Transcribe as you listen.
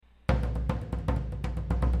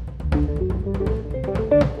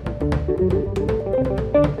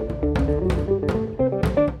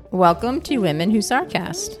Welcome to Women Who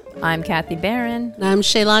Sarcast. I'm Kathy Barron. And I'm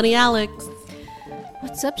Shaylani Alex.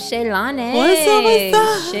 What's up, Shaylani? What's up,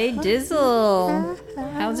 what's up? Shay Dizzle.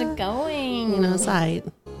 How's it going? You know, it's alright.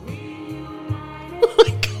 Oh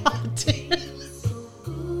my god, dude.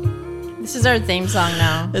 This is our theme song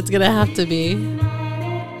now. It's gonna have to be.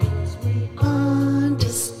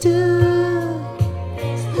 Understood.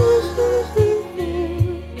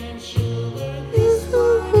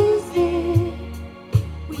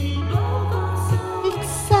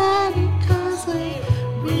 Excited 'cause we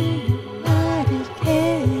reunited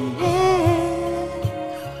again.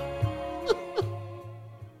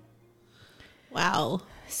 Wow.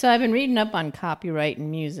 So I've been reading up on copyright in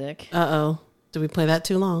music, Uh-oh. Did we play that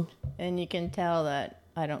too long? and you can tell that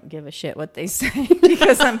I don't give a shit what they say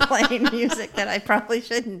because I'm playing music that I probably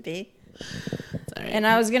shouldn't be. It's all right. And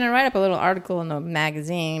I was going to write up a little article in the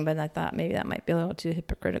magazine, but I thought maybe that might be a little too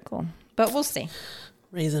hypocritical. But we'll see.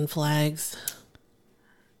 Raising flags.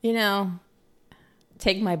 You know,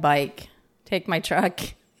 take my bike, take my truck.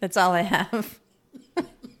 That's all I have.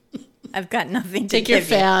 I've got nothing to Take your give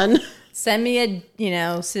you. fan. Send me a,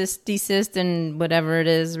 desist and whatever it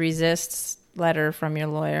is, resist letter from your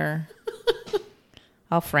lawyer.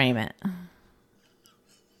 I'll frame it.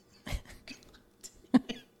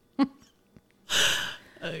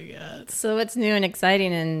 Oh, God. So what's new and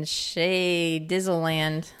exciting in Shay Dizzle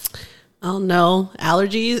land? Oh, no.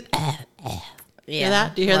 Allergies? Hear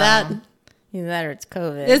that? Do you hear that? Either that or it's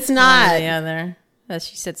COVID. It's One not. or the other. As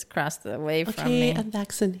she sits across the way from Okay, me. I'm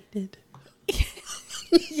vaccinated.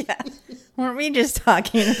 Yeah. Weren't we just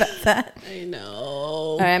talking about that? I know.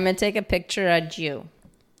 All right, I'm going to take a picture of you.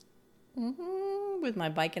 With my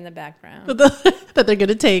bike in the background. That they're going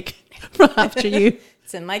to take after you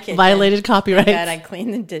It's in my kitchen. violated copyright. God, I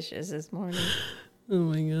cleaned the dishes this morning. Oh,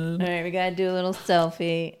 my God. All right, we got to do a little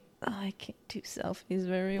selfie. Oh, I can't do selfies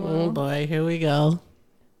very well. Oh, boy. Here we go.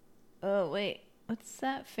 Oh, wait. What's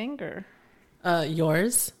that finger?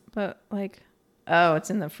 Yours? But, oh, it's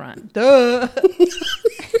in the front. Duh.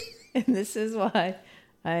 And this is why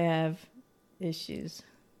I have issues.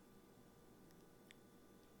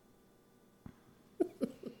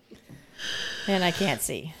 And I can't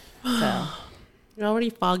see. So You're already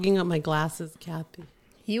fogging up my glasses, Kathy.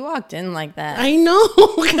 you walked in like that. I know,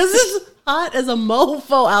 because it's hot as a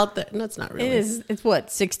mofo out there. No, it's not really. It is. It's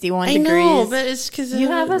what, 61 I degrees? know, but it's because You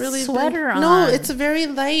have a sweater on. No, it's very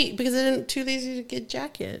light because I didn't too lazy to get a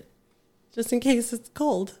jacket, just in case it's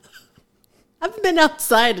cold. I haven't been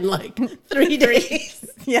outside in like 3 days.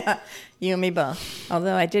 Yeah, you and me both.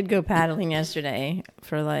 Although I did go paddling yesterday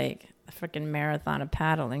for like a freaking marathon of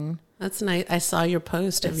paddling. That's nice. I saw your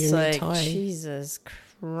post of It's your like, new toy. Jesus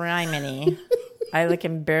criminy. I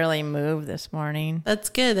can barely move this morning. That's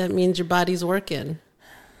good. That means your body's working.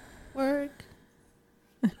 Work.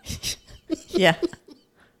 Yeah.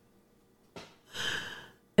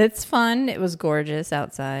 It's fun. It was gorgeous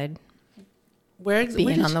outside.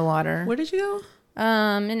 Being on the water. Where did you go?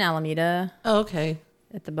 In Alameda Oh, okay.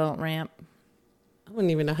 at the boat ramp. I wouldn't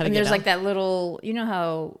even know how to And get there's out. like that little, you know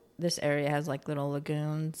how this area has like little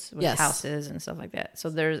lagoons with Yes. houses and stuff like that.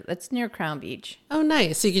 So it's near Crown Beach. Oh,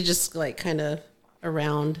 nice. So you could just like kind of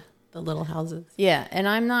around the little houses. Yeah, and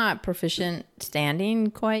I'm not proficient standing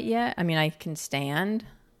quite yet. I mean, I can stand,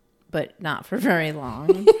 but not for very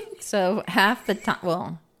long. So half the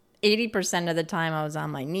time, 80% of the time I was on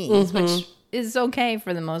my knees, which is okay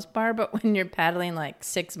for the most part. But when you're paddling like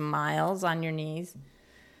 6 miles on your knees,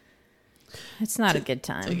 it's not a good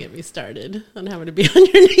To time. get me started on having to be on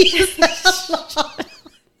your knees.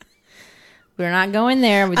 We're not going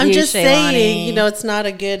there with I'm you, just Shaylani. saying,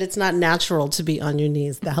 it's not natural to be on your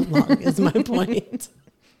knees that long is my point.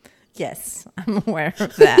 Yes, I'm aware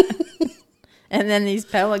of that. And then these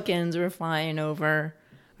pelicans were flying over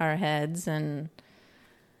our heads, and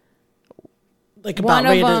Like about one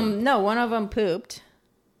ready of them pooped,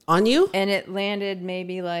 on you? and it landed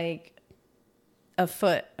maybe like a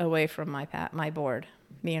foot away from my board,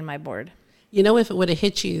 me and my board. You know, if it would have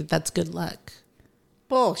hit you, that's good luck.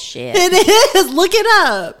 Bullshit. It is. Look it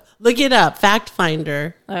up. Look it up. Fact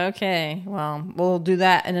finder. Okay, well, we'll do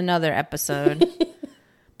that in another episode.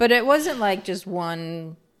 But it wasn't like just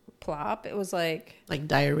one plop. It was like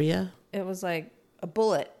Diarrhea. a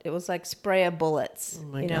bullet. It was like spray of bullets. Oh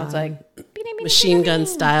my It's God. like Machine gun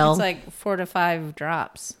style. It's like 4 to 5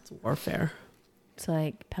 drops. It's warfare. It's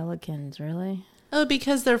like pelicans, really? Oh,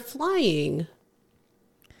 because they're flying.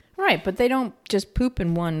 Right, but they don't just poop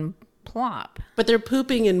in one plop. But they're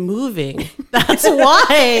pooping and moving. That's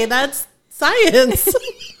why. That's science.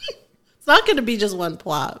 It's not going to be just one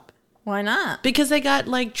plop. Why not? Because they got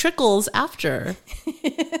like trickles after.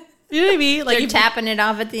 You know what I mean? Like You're tapping it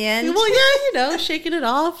off at the end. Well, yeah, shaking it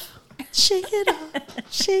off. Shake it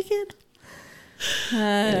off. Shake it.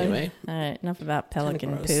 Anyway. All right, enough about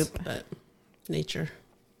pelican Gross, poop. but nature.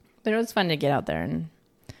 But it was fun to get out there and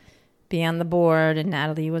be on the board. And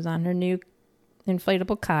Natalie was on her new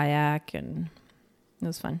inflatable kayak, and it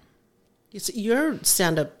was fun. So your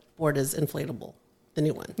stand-up board is inflatable, the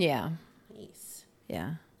new one. Yeah. Nice.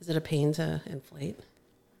 Yeah. Is it a pain to inflate?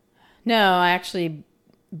 No, I actually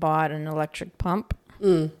bought an electric pump.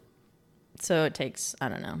 So it takes, I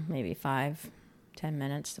don't know, maybe 5-10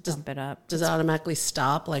 minutes to pump it up. Does it automatically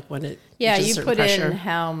stop like when it Yeah, reaches a you certain put pressure? in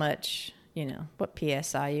how much, what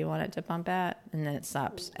PSI you want it to pump at, and then it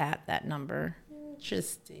stops at that number.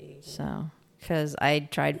 Interesting. So, because I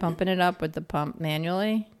tried pumping it up with the pump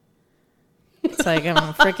manually. It's like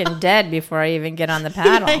I'm freaking dead before I even get on the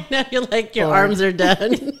paddle. I know, you're like, your arms are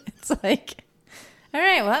done. It's like, all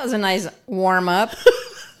right, well, that was a nice warm up.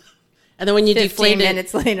 And then when you 15 deflate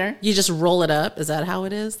minutes it, later. you just roll it up. Is that how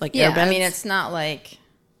it is? Like Yeah, airbeds? I mean, it's not like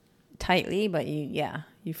tightly, but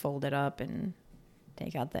you fold it up and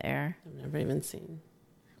take out the air. I've never even seen.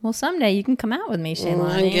 Well, someday you can come out with me,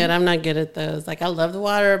 Shaylani. I'm good. I'm not good at those. Like, I love the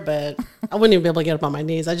water, but I wouldn't even be able to get up on my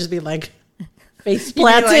knees. I'd just be like face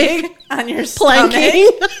planting, Like, on your stomach.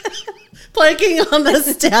 planking, planking on the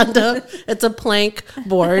stand-up. It's a plank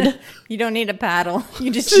board. You don't need a paddle.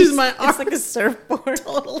 You just Use my It's like a surfboard.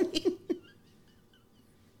 Totally.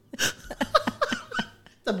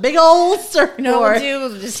 It's a big old surfboard. You know what we'll do?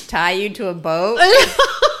 We'll just tie you to a boat,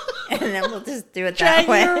 and then we'll just do it Drag that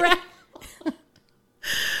way. you around.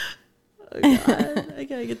 Oh, God. I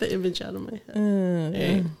gotta get the image out of my head.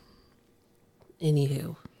 Hey.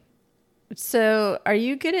 Anywho. So, are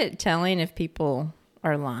you good at telling if people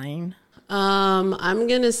are lying? I'm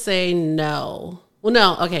gonna say no. Well,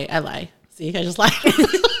 no. Okay, I lie. See, I just lied.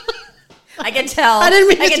 I can tell. I didn't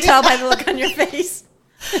mean I to can do tell that. by the look on your face.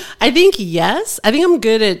 I think yes. I think I'm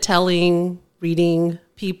good at reading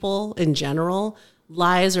people in general.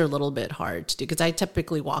 Lies are a little bit hard to do because I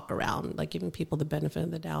typically walk around like giving people the benefit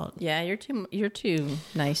of the doubt. Yeah, you're too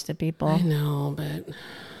nice to people. I know, but I'm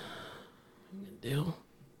gonna do.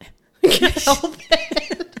 I can't help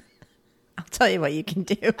it. I'll tell you what you can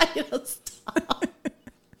do. I don't stop.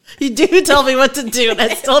 You do tell me what to do, and I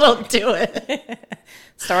still don't do it.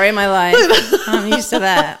 Story of my life. I'm used to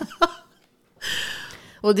that.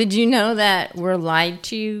 Well, did you know that we're lied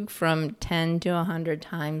to from 10 to 100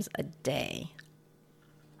 times a day?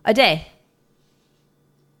 A day.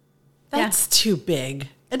 That's too big.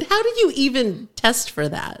 And how do you even test for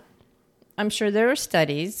that? I'm sure there are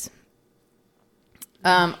studies.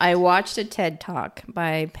 I watched a TED Talk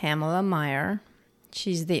by Pamela Meyer.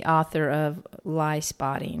 She's the author of Lie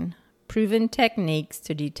Spotting, Proven Techniques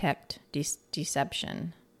to Detect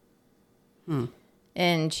Deception.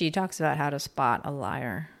 And she talks about how to spot a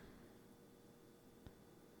liar.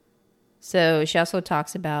 So she also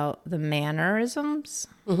talks about the mannerisms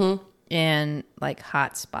and like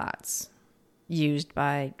hot spots used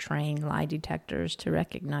by trained lie detectors to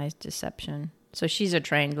recognize deception. So she's a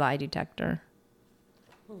trained lie detector.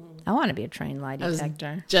 I want to be a trained lie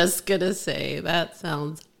detector. Just gonna say that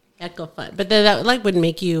sounds echo fun, but then that like would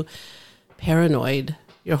make you paranoid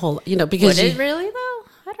your whole, because Would it really though?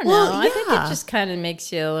 I don't Well, know. I think yeah. it just kind of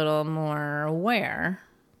makes you a little more aware.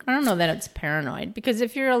 I don't know that it's paranoid because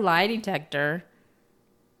if you're a lie detector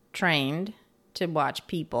trained to watch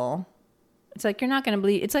people, it's like you're not going to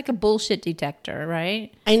believe. It's like a bullshit detector,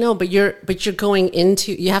 right? I know, but you're going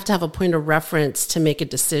into, you have to have a point of reference to make a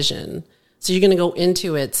decision. So you're going to go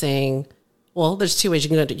into it saying, well, there's two ways you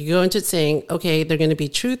can go into it. You go into it saying, okay, they're going to be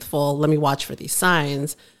truthful. Let me watch for these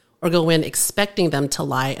signs, or go in expecting them to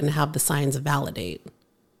lie and have the signs validate.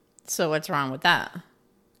 So what's wrong with that?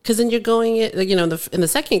 Because then you're going, in the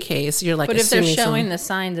second case, you're like, But if they're assuming showing the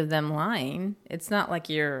signs of them lying, it's not like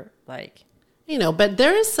you're like but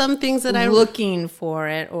there are some things that looking for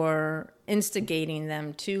it or instigating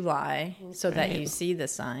them to lie so that you see the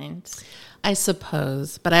signs. I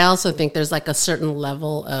suppose, but I also think there's like a certain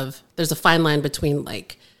level of, there's a fine line between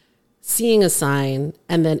like seeing a sign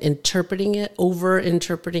and then interpreting it,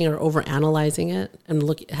 over-interpreting or over-analyzing it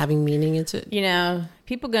and having meaning into it.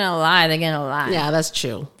 People gonna lie, they're gonna lie. Yeah, that's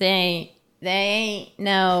true. They ain't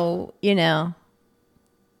no, The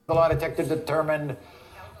lie detector determined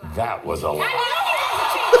that was a lie.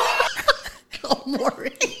 Oh,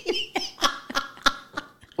 Maury.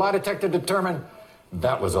 Lie detector determined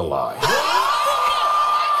that was a lie.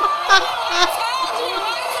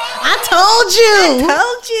 I told you.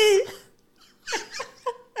 told you.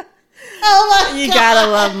 Oh my You gotta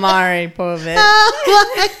love Mari Povich.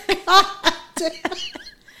 Oh my God.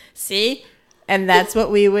 See? And that's what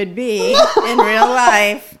we would be in real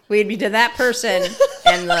life. We'd be to that person.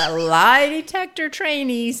 And the lie detector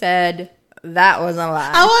trainee said that was a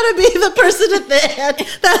lie. I want to be the person at the end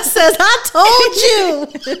that says, I told you.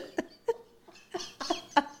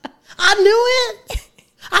 I knew it.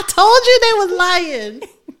 I told you they was lying.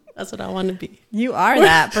 That's what I want to be. You are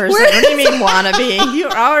that person. What do you mean wanna be? You're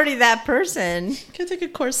already that person. Can I take a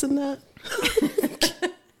course in that?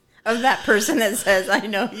 Of that person that says, I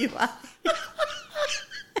know you lie.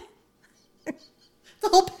 The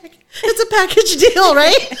whole it's a package deal,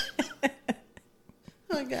 right?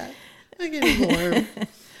 Oh my God. I'm getting warm.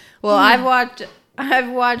 Well,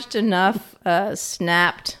 I've watched enough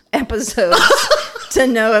Snapped episodes to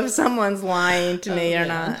know if someone's lying to me or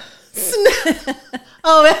not.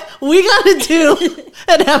 Oh, we got to do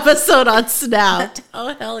an episode on Snapped.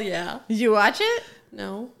 Oh, hell yeah. Did you watch it?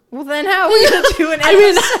 No. Well, then how are we going to do an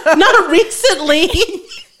episode? Not recently.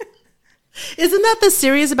 Isn't that the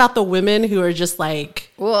series about the women who are just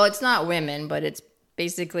like... Well, it's not women, but it's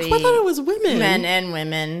basically... I thought it was women. Men and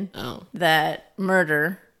women that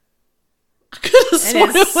murder. I could have sworn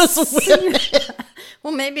it was women.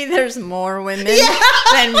 Well, maybe there's more women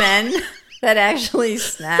than men that actually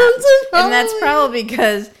snap. And that's probably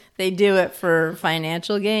because they do it for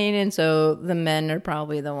financial gain. And so the men are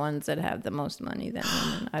probably the ones that have the most money than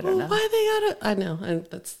women. I don't know. Why they gotta... I know.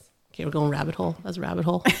 That's... Okay, we're going rabbit hole. That's a rabbit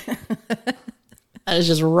hole. That is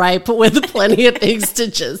just ripe with plenty of things to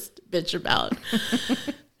just bitch about.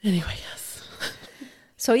 Anyway, yes.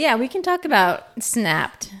 So yeah, we can talk about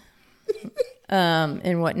Snapped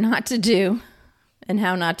and what not to do and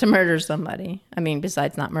how not to murder somebody. I mean,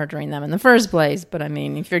 besides not murdering them in the first place, but I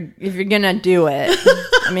mean, if you're gonna do it,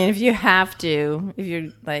 I mean, if you have to, if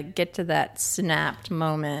you like get to that snapped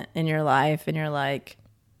moment in your life and you're like,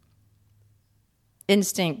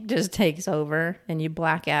 instinct just takes over and you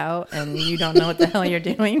black out and you don't know what the hell you're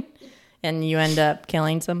doing and you end up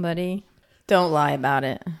killing somebody, don't lie about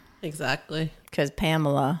it. Exactly. Because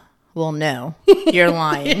Pamela will know you're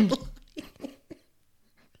lying.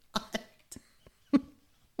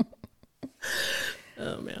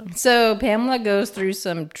 Oh, man. So Pamela goes through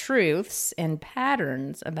some truths and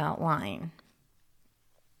patterns about lying.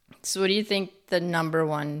 So what do you think the number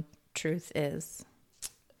one truth is?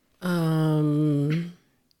 You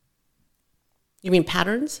mean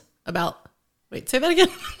patterns about... Wait, say that again.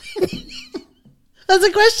 That's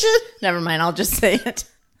a question? Never mind, I'll just say it.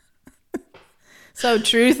 So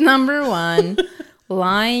truth number one,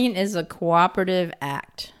 lying is a cooperative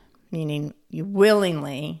act, meaning you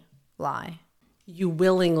willingly lie. You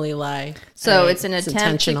willingly lie. So Right. it's an attempt to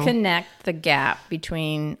intentional. connect the gap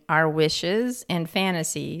between our wishes and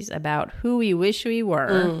fantasies about who we wish we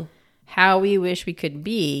were, how we wish we could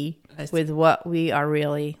be with what we are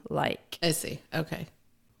really like. I see. Okay.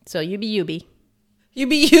 So you be. You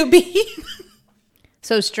be.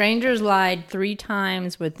 So strangers lied 3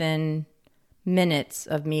 times within minutes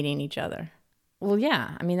of meeting each other. Well,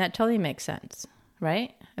 yeah. I mean, that totally makes sense,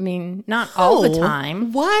 right? I mean, not all the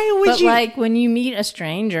time. Why would But you... like when you meet a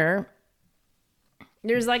stranger,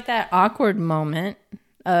 there's like that awkward moment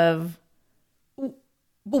of... But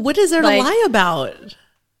what is there like- to lie about?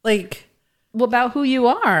 Like... Well, about who you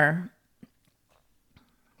are.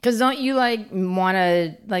 Because don't you like want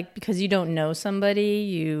to, like, because you don't know somebody,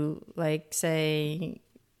 you like say,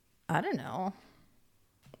 I don't know,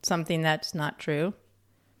 something that's not true?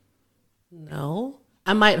 No.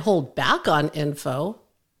 I might hold back on info,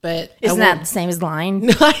 but... Isn't that the same as lying?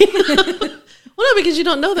 Well, no, because you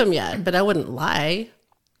don't know them yet, but I wouldn't lie. I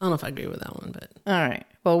don't know if I agree with that one, but... All right.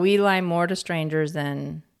 Well, we lie more to strangers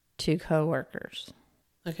than to coworkers.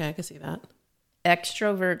 Okay, I can see that.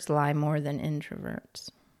 Extroverts lie more than introverts.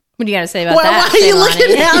 What do you got to say about Why that? are you Shaylani?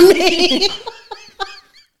 looking at me?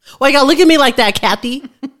 Why you gotta look at me like that, Kathy?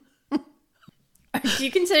 Do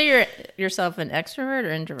you consider yourself an extrovert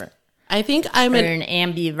or introvert? I think I'm Or an...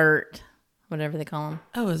 an ambivert, whatever they call them.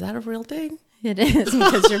 Oh, is that a real thing? It is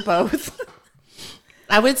because you're both.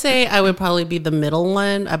 I would say I would probably be the middle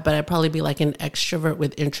one, but I'd probably be like an extrovert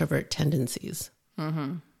with introvert tendencies.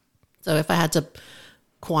 Mm-hmm. So if I had to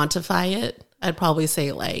quantify it, I'd probably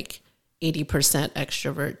say like 80%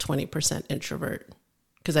 extrovert, 20% introvert.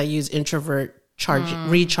 Because I use introvert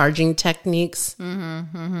recharging techniques. You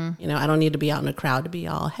know, I don't need to be out in a crowd to be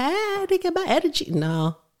all, hey, to get my energy.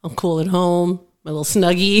 No, I'm cool at home, my little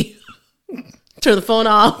snuggie, turn the phone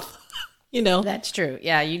off, you know. That's true.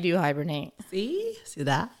 Yeah, you do hibernate. See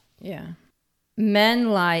that? Yeah.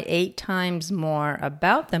 Men lie 8 times more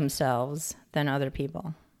about themselves than other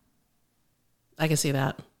people. I can see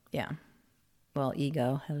that. Yeah. Well,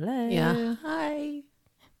 ego. Hello. Yeah. Hi.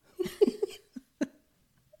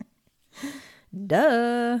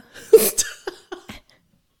 Duh.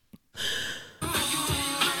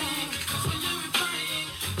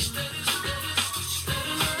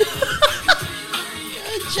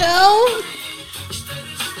 Joe.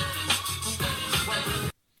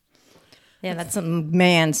 Yeah, that's a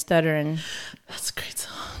man stuttering. That's a great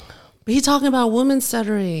song. But he's talking about women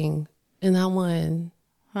stuttering in that one.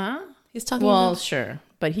 Huh? He's talking Well, about... sure.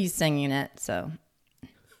 But he's singing it, so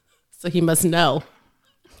he must know.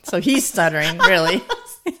 So he's stuttering, really.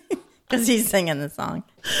 Because he's singing the song.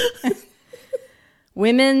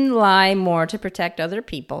 Women lie more to protect other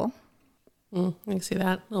people. You see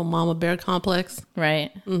that little mama bear complex?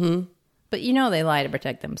 Right. Mm-hmm. But they lie to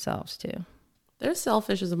protect themselves, too. They're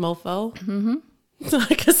selfish as a mofo. Mm-hmm. So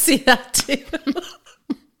I can see that, too.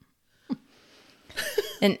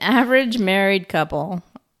 An average married couple,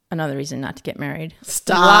 another reason not to get married,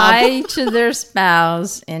 Stop. lie to their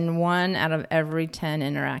spouse in 1 out of every 10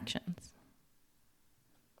 interactions.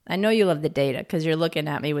 I know you love the data because you're looking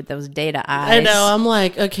at me with those data eyes. I know. I'm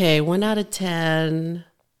like, okay, 1 out of 10.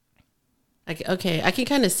 Okay, I can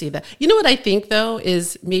kind of see that. You know what I think, though,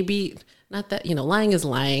 is maybe not that, lying is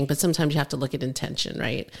lying, but sometimes you have to look at intention,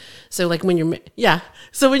 right? So, like, when you're,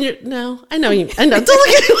 no, I know you, I know, don't look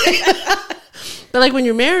at me. But, like, when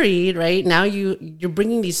you're married, right, now you're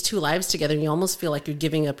bringing these two lives together, and you almost feel like you're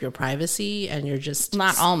giving up your privacy, and you're just.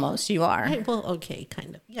 Not almost, you are. Right, well, okay,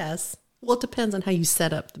 kind of, yes. Well, it depends on how you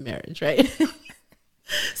set up the marriage, right?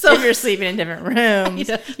 So if you're sleeping in different rooms,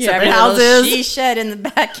 you have separate a houses. she shed in the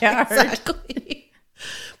backyard. Exactly.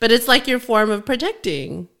 But it's like your form of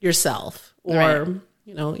protecting yourself or,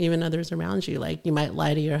 Right. even others around you. Like you might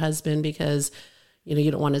lie to your husband because,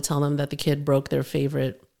 you don't want to tell them that the kid broke their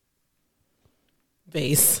favorite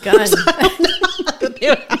vase. Gun.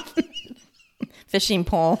 Fishing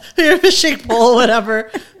pole. Your fishing pole,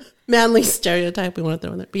 whatever. Manly stereotype we want to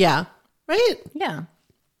throw in there. But yeah, right? Yeah,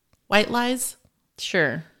 White lies.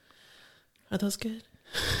 sure. Are those good?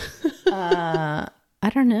 I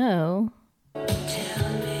don't know.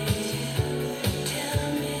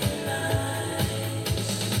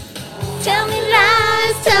 Tell me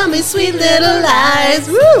lies, tell me sweet little lies.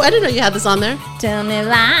 Woo! I didn't know you had this on there. Tell me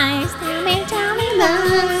lies. Tell me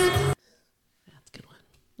lies. That's a good one.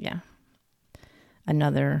 Yeah.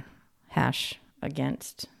 Another hash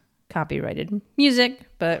against copyrighted music,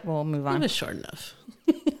 but we'll move It on. was short enough.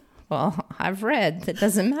 Well, I've read that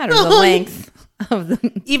doesn't matter the length of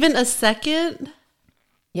the. Even a second?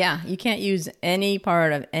 Yeah, you can't use any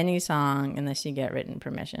part of any song unless you get written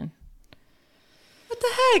permission. What the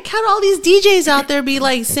heck? How do all these DJs out there be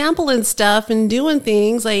like sampling stuff and doing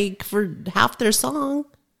things like for half their song?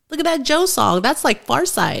 Look at that Joe song. That's like Far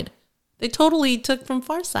Side. They totally took from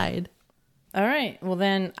Far Side. All right. Well,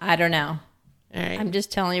 then I don't know. All right. I'm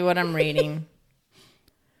just telling you what I'm reading.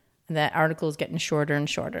 That article is getting shorter and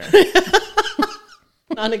shorter.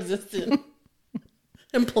 Non-existent.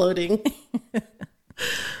 Imploding.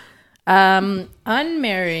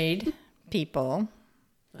 Unmarried people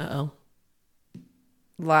Uh-oh.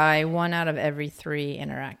 lie 1 out of every 3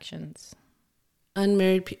 interactions.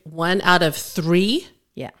 Unmarried people. 1 out of 3?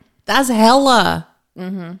 Yeah. That's hella.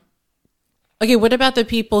 Mm-hmm. Okay, what about the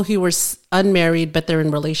people who were unmarried but they're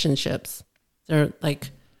in relationships? They're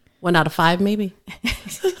like 1 out of 5 maybe?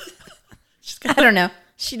 I don't know.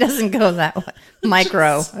 She doesn't go that way.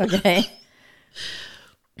 Micro, okay?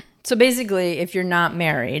 So basically, if you're not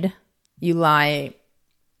married, you lie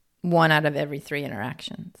 1 out of every 3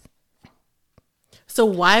 interactions. So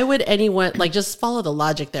why would anyone, like, just follow the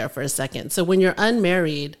logic there for a second. So when you're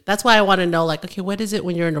unmarried, that's why I want to know, like, okay, what is it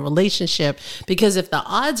when you're in a relationship? Because if the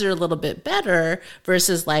odds are a little bit better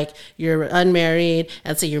versus, like, you're unmarried,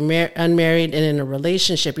 and say you're unmarried and in a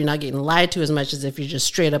relationship, you're not getting lied to as much as if you're just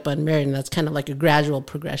straight up unmarried. And that's kind of like a gradual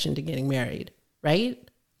progression to getting married, right?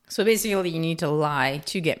 So basically, you need to lie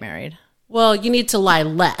to get married. Well, you need to lie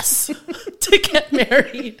less to get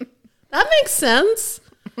married. That makes sense.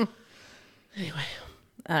 Anyway.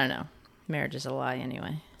 I don't know. Marriage is a lie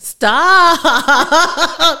anyway. Stop.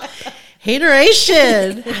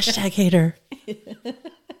 Hateration. Hashtag hater. Oh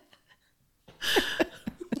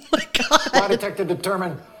my God. Lie detector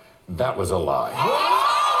determined that was a lie.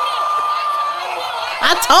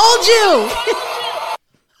 I told you.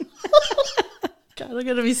 God, I'm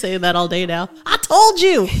going to be saying that all day now. I told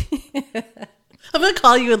you. I'm going to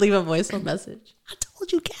call you and leave a voicemail message. I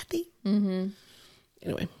told you, Kathy. Mm-hmm.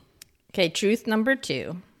 Anyway. Okay, truth number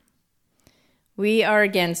 2. We are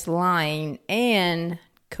against lying and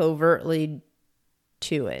covertly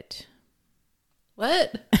to it.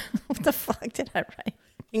 What? What the fuck did I write?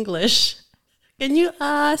 English. Can you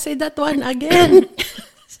say that one again?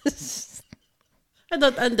 I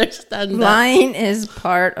don't understand that. Lying is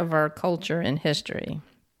part of our culture and history.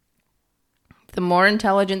 The more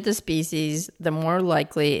intelligent the species, the more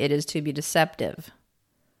likely it is to be deceptive.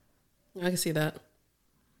 I can see that.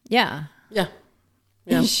 Yeah. Yeah.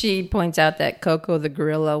 Yeah. She points out that Coco the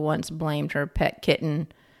gorilla once blamed her pet kitten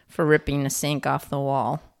for ripping the sink off the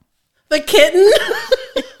wall. The kitten?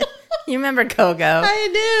 You remember Coco? I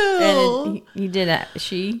do. And he did that.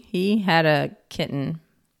 He had a kitten.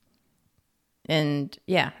 And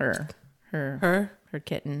yeah, her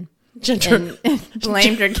kitten. Gender. And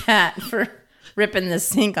blamed her cat for ripping the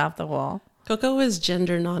sink off the wall. Coco is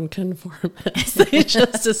gender nonconformist. They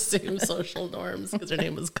just assume social norms because her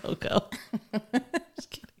name was Coco. Just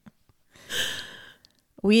kidding.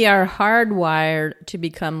 We are hardwired to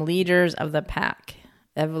become leaders of the pack.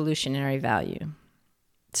 Evolutionary value.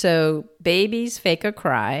 So babies fake a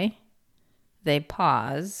cry. They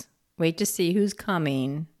pause, wait to see who's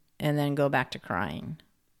coming, and then go back to crying.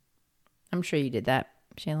 I'm sure you did that,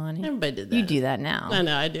 Shaylani. Everybody did that. You do that now. I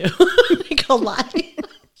know, I do. Make a lie.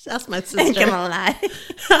 Just ask my sister. Ain't gonna lie.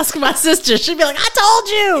 Ask my sister. She'd be like, I told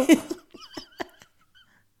you.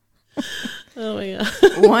 Oh my God.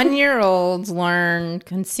 1-year-olds learn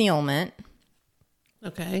concealment.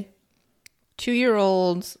 Okay.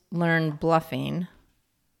 2-year-olds learn bluffing.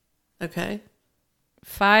 Okay.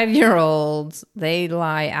 5-year-olds, they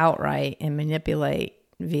lie outright and manipulate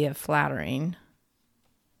via flattering.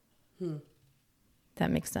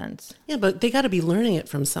 That makes sense. Yeah, but they got to be learning it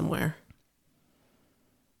from somewhere.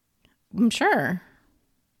 I'm sure.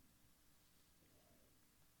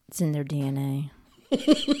 It's in their DNA.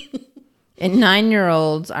 And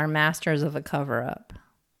 9-year-olds are masters of a cover-up.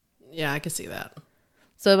 Yeah, I can see that.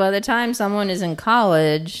 So by the time someone is in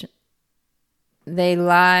college, they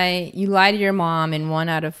lie. You lie to your mom in 1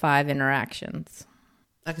 out of 5 interactions.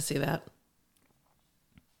 I can see that.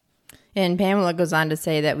 And Pamela goes on to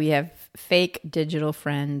say that we have fake digital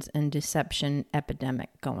friends and deception epidemic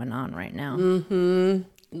going on right now. Mm-hmm.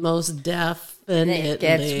 Most definitely. It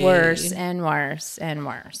gets worse and worse and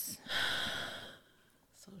worse.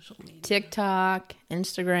 Social media. TikTok,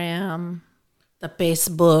 Instagram. The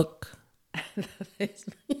Facebook.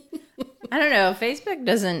 I don't know. Facebook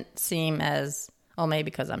doesn't seem as, well, maybe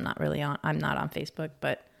because I'm not on Facebook,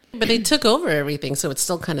 but they took over everything, so it's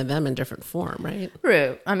still kind of them in different form, right?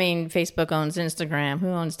 true. I mean, Facebook owns Instagram. Who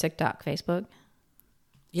owns TikTok? Facebook?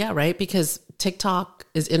 Yeah, right? Because TikTok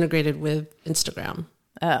is integrated with Instagram.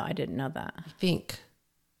 Oh, I didn't know that. I think.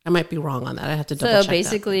 I might be wrong on that. I have to double check So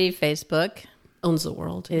basically, Facebook that. Owns the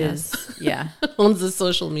world. is, yeah, Owns the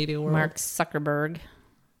social media world. Mark Zuckerberg.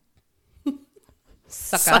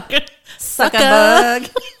 Sucker.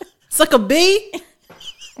 Zuckerberg. Sucker B.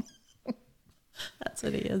 That's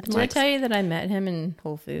what he is. Did I tell you that I met him in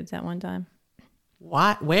Whole Foods at one time?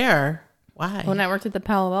 Why? Where? Why? When I worked at the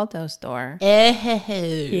Palo Alto store. He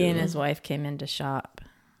and his wife came in to shop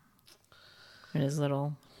in his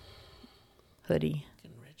little hoodie,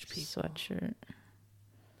 Rich people sweatshirt.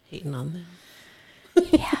 hating on them.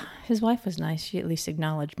 Yeah, his wife was nice. She at least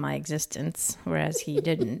acknowledged my existence, whereas he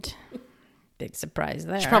didn't. Big surprise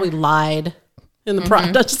there. She probably lied in the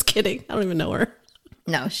product. I'm just kidding. I don't even know her.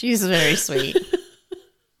 No, she's very sweet.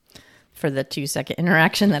 For the 2-second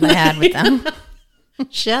interaction that I had with them.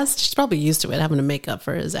 She's probably used to it, having to make up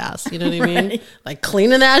for his ass. You know what I mean? Like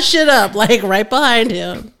cleaning that shit up, like right behind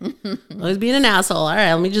him. Always being an asshole. All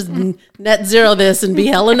right, let me just net zero this and be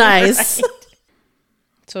hella nice. Right.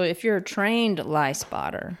 So if you're a trained lie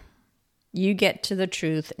spotter, you get to the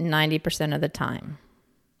truth 90% of the time.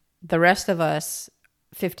 The rest of us,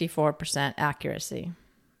 54% accuracy.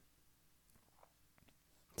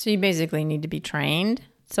 So you basically need to be trained.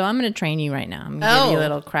 So I'm going to train you right now. I'm going to give you a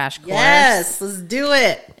little crash course. Yes, let's do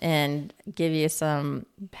it. And give you some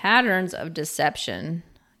patterns of deception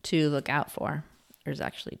to look out for. There's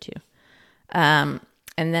actually 2. And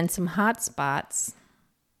then some hot spots,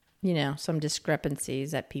 some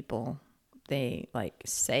discrepancies that people, they like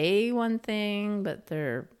say one thing, but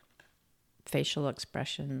their facial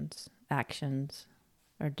expressions, actions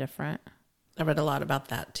are different. I read a lot about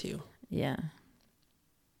that too. Yeah.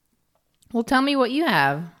 Well, tell me what you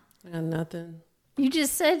have. I got nothing. You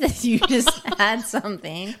just said that you just had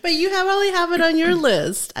something. But you already have it on your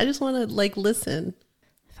list. I just want to listen.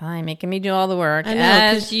 Fine, making me do all the work I know,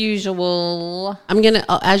 as usual. I'm going to,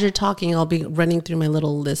 as you're talking, I'll be running through my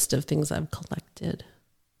little list of things I've collected.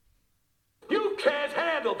 You can't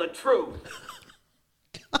handle the truth.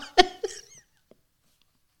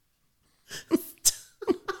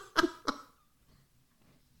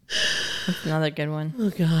 That's another good one. Oh,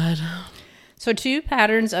 God. So 2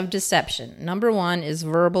 patterns of deception. Number 1 is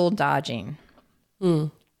verbal dodging.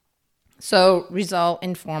 So result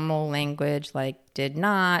in formal language like did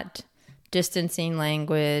not, distancing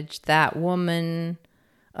language, that woman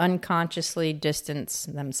unconsciously distance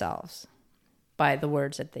themselves by the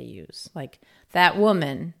words that they use. Like that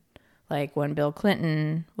woman, like when Bill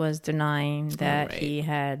Clinton was denying that he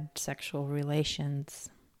had sexual relations.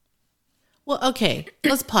 Well, okay,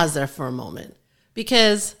 let's pause there for a moment,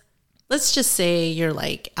 because let's just say you're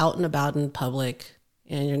like out and about in public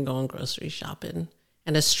and you're going grocery shopping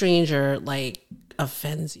and a stranger like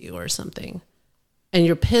offends you or something and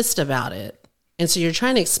you're pissed about it. And so you're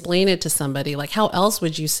trying to explain it to somebody. Like, how else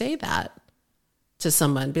would you say that to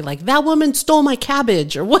someone? Be like, that woman stole my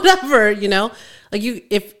cabbage or whatever, you know? Like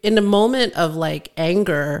if in a moment of like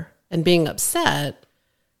anger and being upset,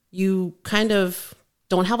 you kind of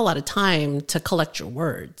don't have a lot of time to collect your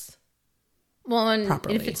words. Well, and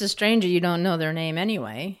properly. If it's a stranger, you don't know their name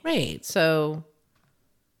anyway. Right. So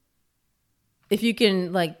if you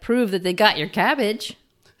can like prove that they got your cabbage,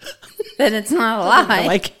 then it's not a lie.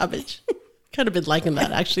 My cabbage. Kind of been liking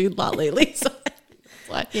that actually a lot lately. So that's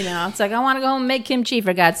why. You know, it's like, I want to go home and make kimchi,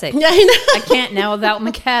 for God's sake. Yeah, I know. I can't now without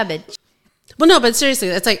my cabbage. Well, no, but seriously,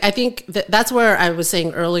 it's like, I think that's where I was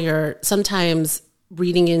saying earlier, sometimes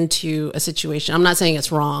reading into a situation, I'm not saying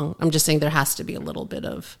it's wrong. I'm just saying there has to be a little bit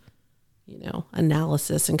of, you know,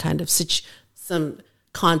 analysis and kind of some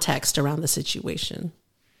context around the situation.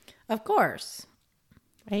 Of course.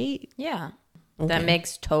 Right? Yeah. Okay. That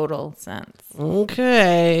makes total sense.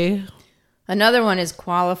 Okay. Another one is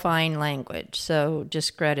qualifying language. So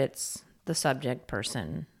discredits the subject,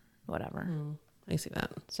 person, whatever. I see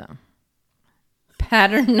that. So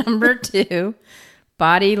pattern number 2,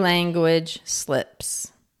 body language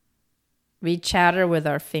slips. We chatter with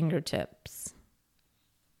our fingertips.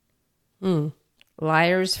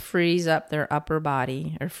 Liars freeze their upper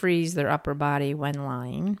body when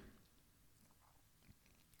lying.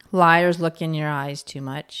 Liars look in your eyes too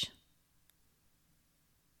much.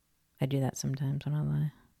 I do that sometimes when I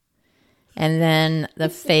lie. And then the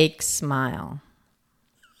fake smile.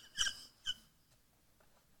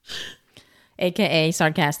 AKA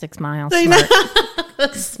sarcastic smile.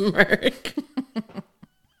 Smirk. Smirk.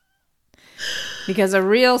 Because a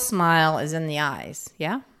real smile is in the eyes.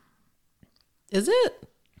 Yeah? Is it?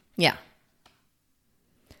 Yeah.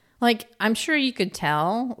 Like, I'm sure you could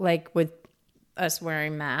tell, like with us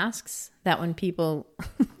wearing masks, that when people...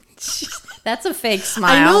 That's a fake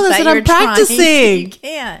smile. I know, that's that what I'm practicing.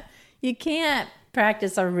 You can't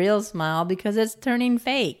practice a real smile because it's turning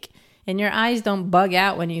fake. And your eyes don't bug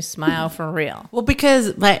out when you smile for real. Well,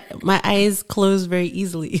 because my eyes close very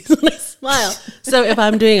easily when I smile. So if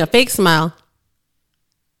I'm doing a fake smile,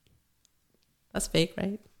 that's fake,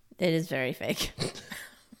 right? It is very fake.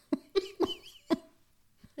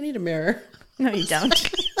 I need a mirror. No, you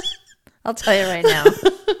don't. I'll tell you right now.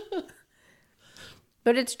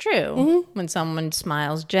 But it's true. Mm-hmm. When someone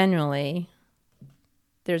smiles genuinely,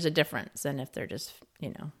 there's a difference than if they're just,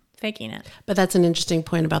 faking it. But that's an interesting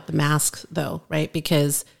point about the mask, though, right?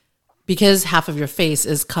 Because half of your face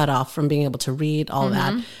is cut off from being able to read all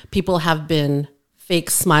that, people have been fake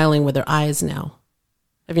smiling with their eyes now.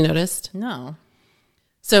 Have you noticed? No.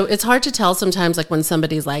 So it's hard to tell sometimes, like when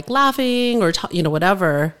somebody's like laughing or,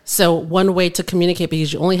 whatever. So one way to communicate,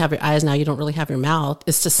 because you only have your eyes now, you don't really have your mouth,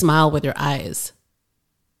 is to smile with your eyes.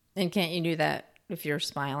 And can't you do that if you're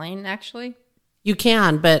smiling, actually? You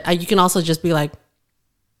can, but you can also just be like,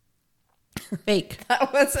 fake.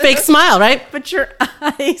 That was fake smile, right? But your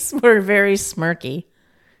eyes were very smirky.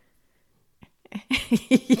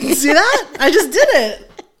 See that? I just did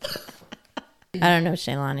it. I don't know,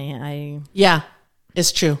 Shailani. Yeah,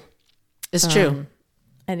 it's true. It's true.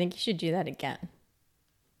 I think you should do that again.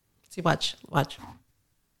 See, watch.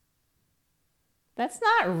 That's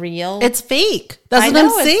not real. It's fake. That's what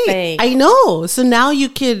I'm saying. Fake. I know. So now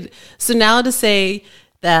to say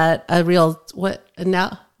that a real, what am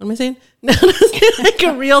I saying? Now like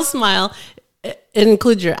a real smile, it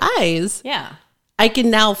includes your eyes. Yeah. I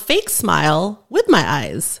can now fake smile with my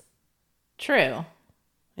eyes. True.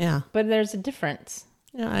 Yeah. But there's a difference.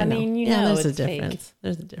 Yeah, I mean, there's a difference. Fake.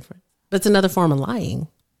 There's a difference. But it's another form of lying.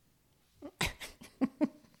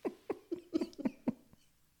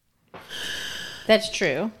 That's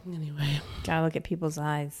true. Anyway. Gotta look at people's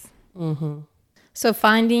eyes. Mm-hmm. So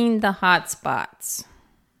finding the hot spots.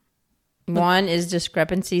 One is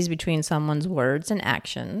discrepancies between someone's words and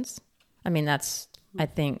actions. I mean, I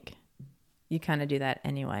think you kind of do that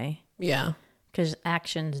anyway. Yeah. Because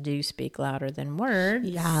actions do speak louder than words.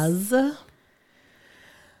 Yes.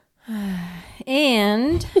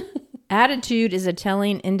 And attitude is a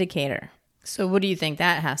telling indicator. So what do you think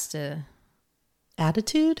that has to...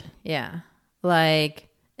 Attitude? Yeah. Like,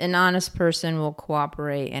 An honest person will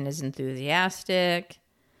cooperate and is enthusiastic.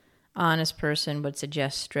 Honest person would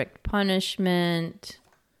suggest strict punishment.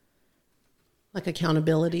 Like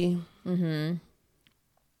accountability.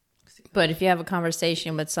 But if you have a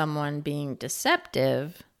conversation with someone being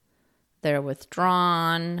deceptive, they're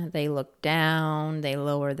withdrawn, they look down, they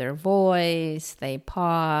lower their voice, they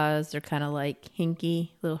pause, they're kind of like hinky,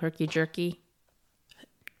 little herky-jerky.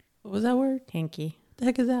 What was that word? Hinky. What the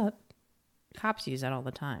heck is that? Cops use that all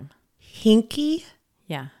the time. Hinky?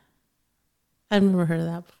 Yeah. I've never heard of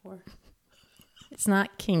that before. It's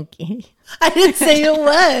not kinky. I didn't say it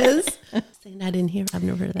was. Saying that in here. I've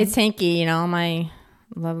never heard of that. It's hinky, you know, my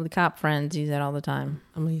lovely cop friends use that all the time.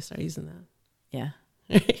 I'm going to start using that. Yeah.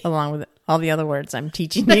 Along with all the other words I'm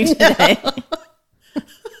teaching you today.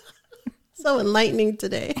 So enlightening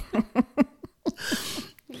today. Oh,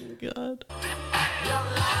 God.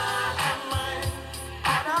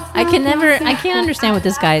 I can't understand what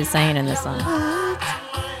this guy is saying in this song.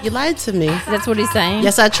 You lied to me. That's what he's saying?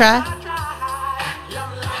 Yes, I tried.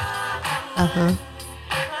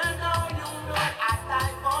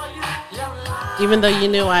 Even though you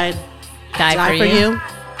knew I'd Die for you.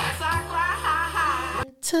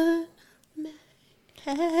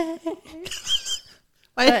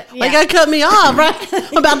 Why you gotta cut me off, right?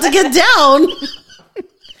 I'm about to get down.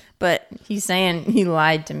 But he's saying he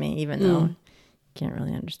lied to me, even though I can't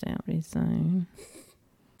really understand what he's saying.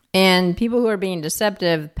 And people who are being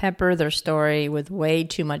deceptive pepper their story with way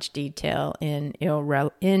too much detail in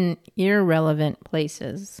irrelevant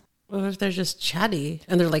places. What if they're just chatty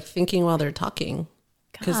and they're like thinking while they're talking?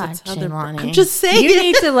 God, Jaylani. I'm just saying. You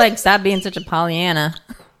need to like stop being such a Pollyanna.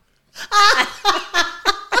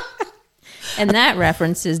 And that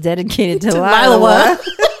reference is dedicated to Lilawa.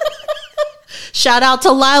 Shout out to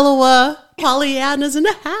Lilawa. Pollyanna's in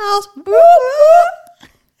the house.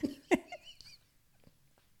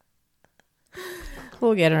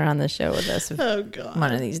 We'll get her on the show with us God.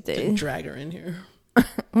 one of these days. Drag her in here.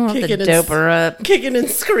 We'll have to dope her up. Kicking and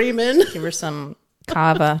screaming. Give her some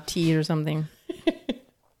kava tea or something.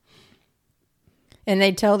 And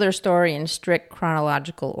they tell their story in strict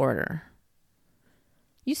chronological order.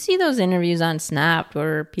 You see those interviews on Snap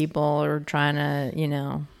where people are trying to, you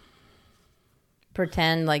know,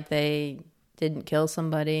 pretend like they didn't kill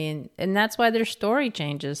somebody. And that's why their story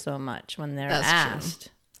changes so much when they're asked.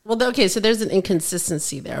 True. Well, okay, so there's an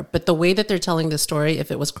inconsistency there. But the way that they're telling the story,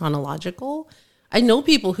 if it was chronological, I know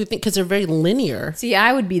people who think, because they're very linear. See,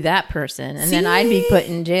 I would be that person. And then I'd be put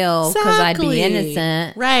in jail because I'd be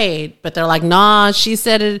innocent. Right. But they're like, nah, she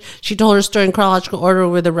said it. She told her story in chronological order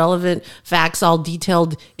with the relevant facts all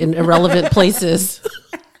detailed in irrelevant places.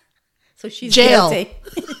 So she's jail. guilty.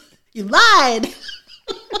 You lied.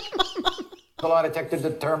 The lie detector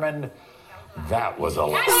determined that was a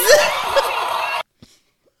lie.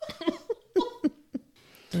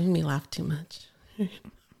 Don't make me laugh too much.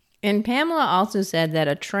 And Pamela also said that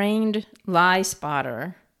a trained lie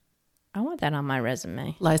spotter, I want that on my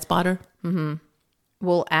resume, Lie spotter?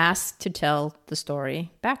 will ask to tell the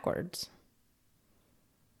story backwards.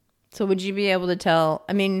 So would you be able to tell,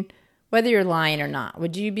 I mean, whether you're lying or not,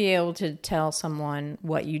 would you be able to tell someone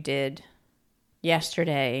what you did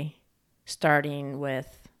yesterday, starting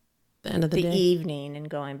with The end of the the day? evening and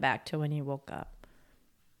going back to when you woke up?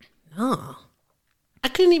 No. I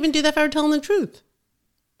couldn't even do that if I were telling the truth.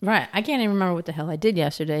 Right. I can't even remember what the hell I did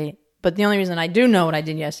yesterday. But the only reason I do know what I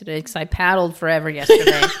did yesterday is because I paddled forever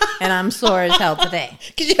yesterday. And I'm sore as hell today.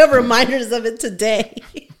 Because you have reminders of it today.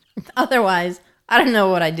 Otherwise, I don't know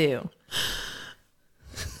what I do.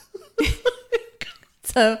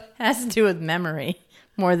 So it has to do with memory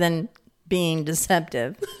more than being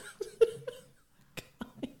deceptive.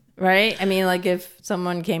 Right? I mean, like if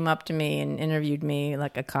someone came up to me and interviewed me,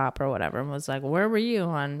 like a cop or whatever, and was like, where were you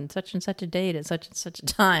on such and such a date at such and such a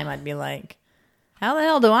time? I'd be like, how the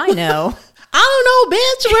hell do I know? I don't know,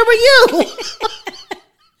 bitch. Where were you?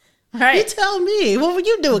 Right. You tell me. What were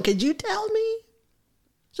you doing? Could you tell me?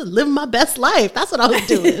 Just living my best life. That's what I was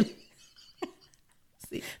doing.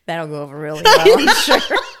 That'll go over really well, I'm sure.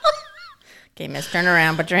 Okay, miss, turn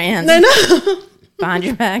around, put your hands behind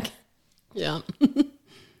your back. Yeah.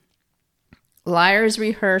 Liars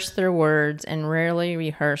rehearse their words and rarely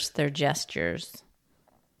rehearse their gestures.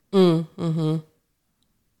 Because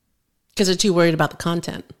they're too worried about the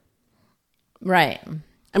content. Right.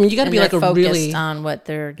 I mean, you got to be like a focused really on what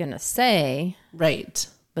they're gonna say, right.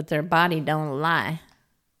 but their body don't lie.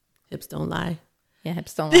 Hips don't lie. Yeah,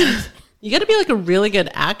 hips don't lie. You got to be like a really good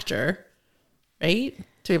actor, right?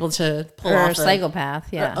 To be able to pull Or off a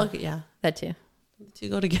psychopath. Yeah, okay, yeah. that too. The two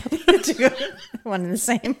go together. One and the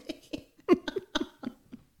same.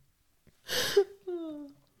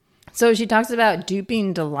 So she talks about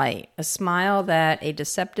duping delight, a smile that a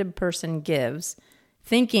deceptive person gives,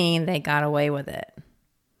 thinking they got away with it.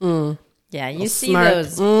 Yeah, you see smirk.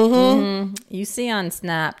 those. You see on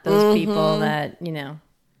Snap those people that,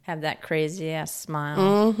 have that crazy ass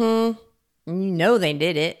smile. And you know they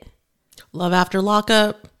did it. Love After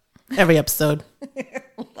Lockup. Every episode.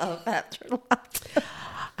 Love After Lockup.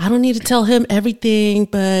 I don't need to tell him everything,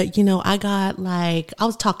 but I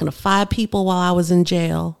was talking to 5 people while I was in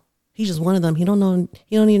jail. He's just one of them. He don't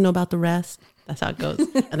need to know about the rest. That's how it goes.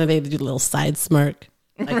 And then they do a little side smirk.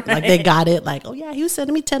 Like they got it. Like, oh yeah, he was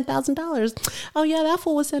sending me $10,000. Oh yeah, that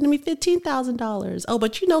fool was sending me $15,000. Oh,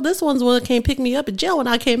 but this one's the one that came pick me up in jail when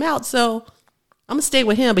I came out. So I'm gonna stay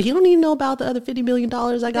with him. But he don't need to know about the other $50 million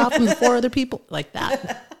I got from the 4 other people. Like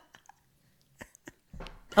that.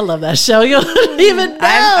 I love that show. You don't even know.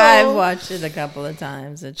 I've watched it a couple of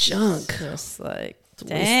times. It's junk. Just like,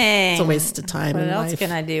 dang. It's a waste of time. What in else life.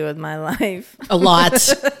 can I do with my life? A lot.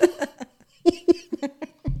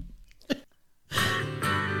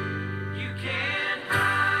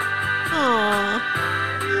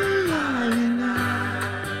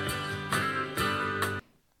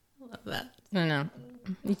 Love that. No.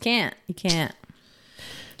 You can't. You can't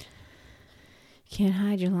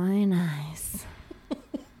hide your lying eyes.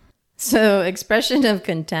 So, expression of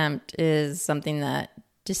contempt is something that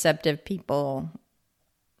deceptive people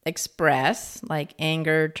express, like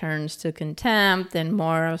anger turns to contempt and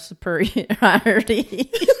moral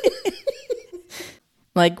superiority.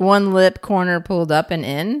 Like one lip corner pulled up and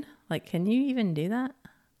in. Like, can you even do that?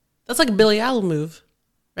 That's like a Billy Idol move,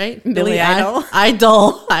 right? Billy Idol?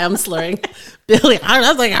 Idol. I am slurring. Billy Idol.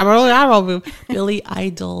 That's like a Billy Idol move. Billy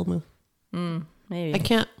Idol move. Maybe. I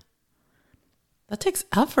can't. That takes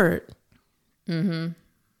effort. Mm-hmm.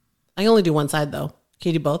 I can only do one side though.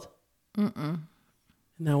 Can you do both? Isn't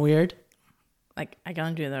that weird? Like, I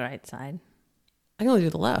can do the right side. I can only do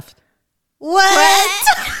the left. What?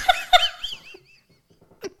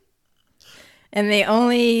 And they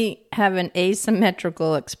only have an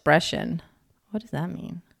asymmetrical expression. What does that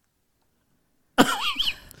mean?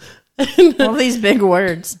 All these big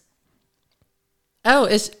words. Oh,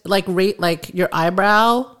 it's like like your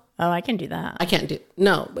eyebrow. Oh, I can do that. I can't do.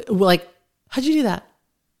 No, but like, how'd you do that?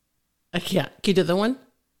 I can't. Can you do the one?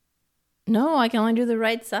 No, I can only do the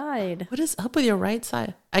right side. What is up with your right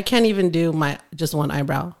side? I can't even do my just one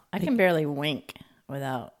eyebrow. I can barely wink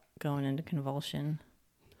without going into convulsion.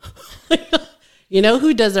 You know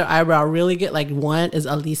who does their eyebrow really good? Like one is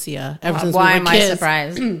Alicia. Why am I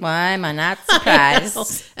surprised? Why am I not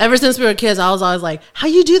surprised? Ever since we were kids, I was always like, "How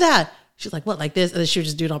you do that?" She's like, "What, like this?" And then she would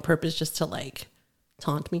just do it on purpose just to like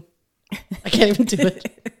taunt me. I can't even do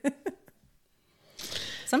it.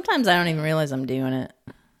 Sometimes I don't even realize I'm doing it.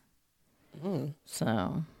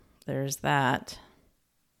 So there's that,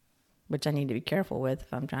 which I need to be careful with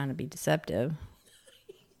if I'm trying to be deceptive.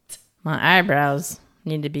 My eyebrows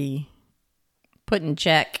need to be put in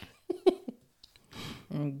check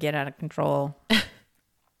and get out of control.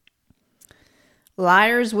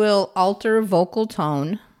 Liars will alter vocal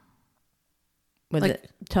tone with Like-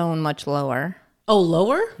 the tone much lower. Oh,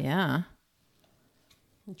 lower? Yeah.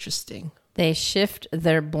 Interesting. They shift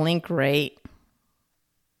their blink rate.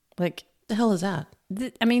 Like, The hell is that?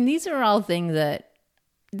 I mean, these are all things that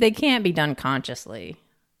they can't be done consciously,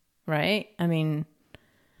 right? I mean,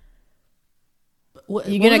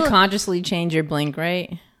 you're going to consciously change your blink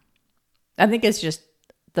rate? I think it's just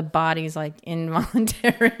the body's like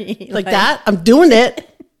involuntary. like that? I'm doing it,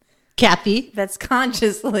 Kathy. That's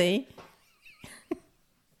consciously.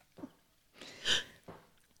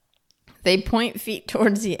 They point feet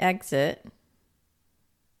towards the exit.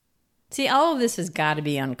 See, all of this has got to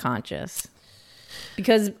be unconscious.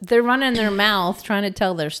 Because they're running their mouth trying to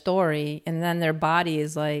tell their story, and then their body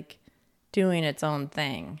is like doing its own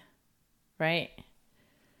thing. Right?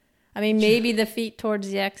 I mean, maybe the feet towards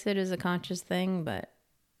the exit is a conscious thing, but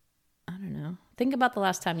I don't know. Think about the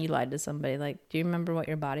last time you lied to somebody. Like, do you remember what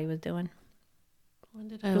your body was doing? When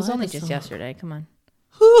did I It was lie only to just someone? yesterday. Come on.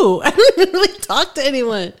 Who? I didn't even really talk to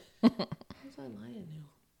anyone. What was I lying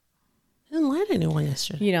to? I didn't lie to anyone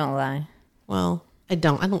yesterday. You don't lie. Well, I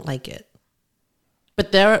don't. I don't like it.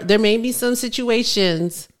 But there may be some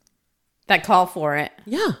situations. That call for it.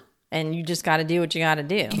 Yeah, And you just got to do what you got to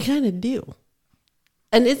do. you kind of do.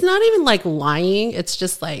 And it's not even like lying. It's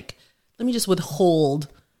just like, let me just withhold.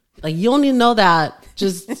 Like, you don't even know that.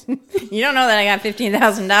 Just, You don't know that I got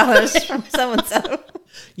 $15,000 from so-and-so.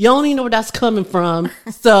 you don't even know where that's coming from.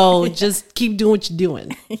 So just keep doing what you're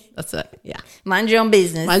doing. That's it. Yeah. Mind your own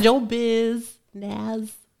business. Mind your biz,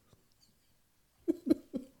 Naz.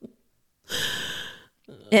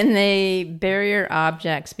 And they barrier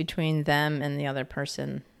objects between them and the other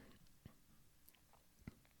person.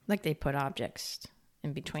 Like they put objects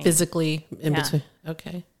in between. Physically in Yeah. between.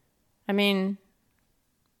 Okay. I mean,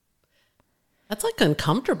 That's like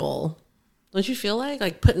uncomfortable. Don't you feel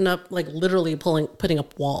like putting up, like literally putting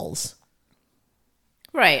up walls?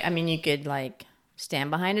 right. I mean, you could like stand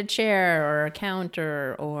behind a chair or a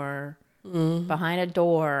counter or behind a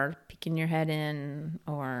door, peeking your head in,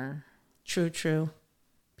 or True.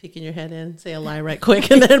 Peeking your head in, say a lie right quick,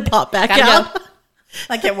 and then pop back Gotta out. go.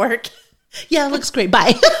 Like at work. Yeah, it looks great.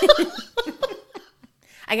 Bye.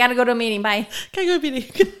 I gotta go to a meeting. Bye. Gotta go to a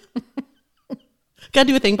meeting. Gotta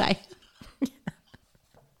do a thing. Bye.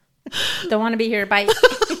 Don't want to be here. Bye.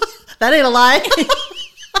 That ain't a lie.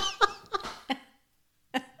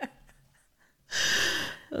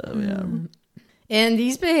 And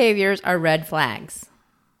these behaviors are red flags,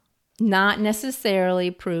 not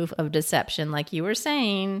necessarily proof of deception. Like you were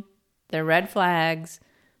saying, they're red flags.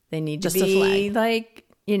 They need to Just a be flag. like,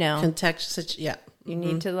 you know, Context. Yeah. you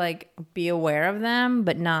need to like be aware of them,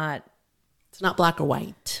 but not It's not black or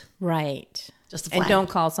white. right. Just a And flag. don't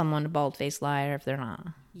call someone a bald-faced liar if they're not.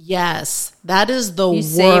 Yes, that is the You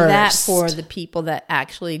worst. save that for the people that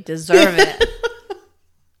actually deserve it.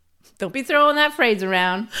 Don't be throwing that phrase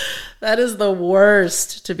around. That is the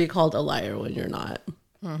worst, to be called a liar when you're not.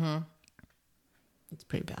 It's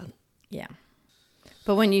pretty bad. Yeah.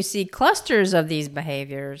 But when you see clusters of these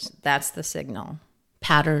behaviors, that's the signal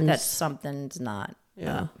Patterns. that something's not.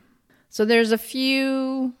 yeah. So there's a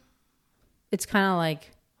few, it's kind of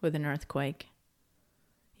like with an earthquake.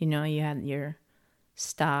 You know, you have your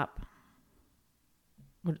stop.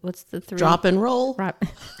 What's the three? Drop and roll. Drop.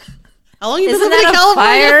 How long you been Isn't living in that a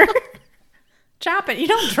California? fire? Drop it. You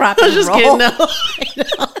don't drop I and was just roll. kidding. No, I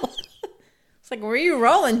know. It's like, where are you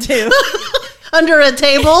rolling to? Under a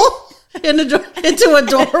table into a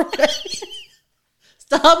doorway.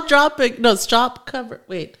 Stop, dropping. No, stop, cover.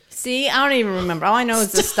 Wait. See, I don't even remember. All I know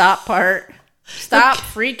is the stop part. Stop,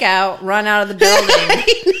 freak out, run out of the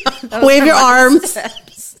building. Those Wave are your my arms.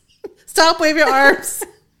 steps. Stop, wave your arms.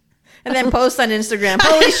 And then post on Instagram.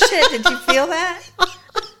 Holy shit, did you feel that?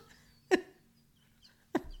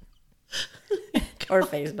 Or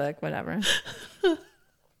Facebook, whatever.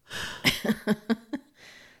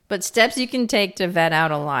 But steps you can take to vet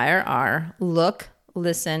out a liar are look,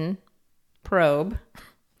 listen, probe.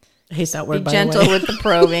 I hate that Be word, by gentle the way. with the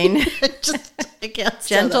probing. I can't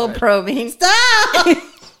say Gentle that word. probing. Stop!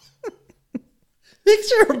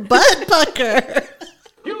 Makes your butt pucker.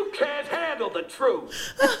 You can't handle the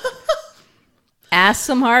truth. Ask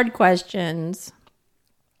some hard questions.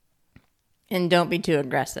 And don't be too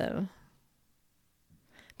aggressive.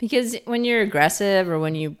 Because when you're aggressive or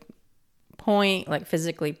when you point, like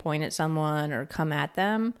physically point at someone or come at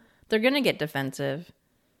them, they're going to get defensive.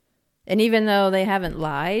 And even though they haven't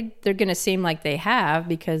lied, they're going to seem like they have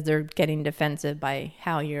because they're getting defensive by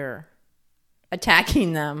how you're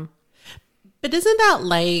attacking them. But isn't that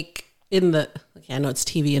like in the, okay, I know it's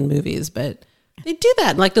TV and movies, but they do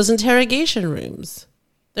that in like those interrogation rooms.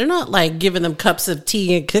 They're not like giving them cups of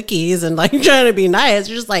tea and cookies and like trying to be nice.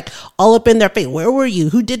 You're just like all up in their face. Where were you?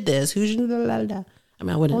 Who did this? Who's I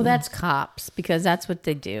mean, I wouldn't. Well, that's cops because that's what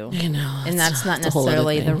they do. I know, And that's not a whole other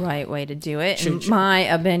necessarily the thing. right way to do it. True, In true. my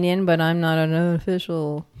opinion, but I'm not an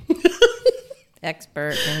official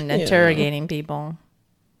expert in interrogating people.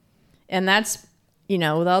 And that's, you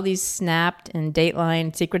know, with all these Snapped and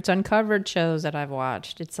Dateline Secrets Uncovered shows that I've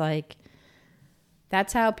watched, it's like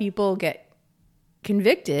that's how people get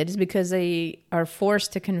convicted is because they are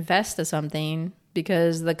forced to confess to something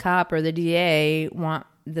because the cop or the DA want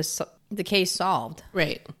the case solved.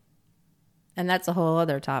 Right. And that's a whole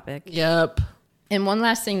other topic. Yep. And one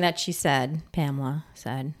last thing that she said, Pamela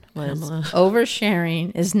said, was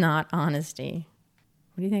oversharing is not honesty.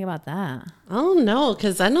 What do you think about that? I don't know,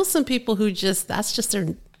 because I know some people who that's just their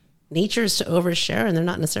nature is to overshare, and they're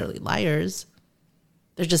not necessarily liars.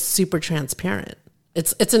 They're just super transparent.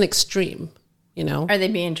 It's an extreme, you know? Are they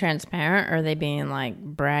being transparent or are they being like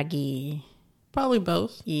braggy, Probably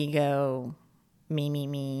both. ego,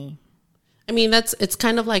 me? I mean, it's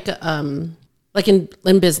kind of like like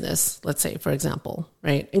in business, let's say, for example,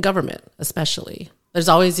 right? In government, especially. There's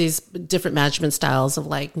always these different management styles of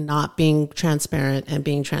like not being transparent and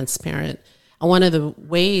being transparent. And one of the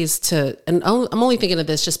ways and I'm only thinking of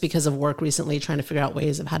this just because of work recently, trying to figure out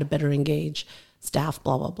ways of how to better engage staff,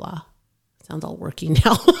 blah, blah, blah. Sounds all worky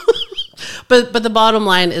now. But the bottom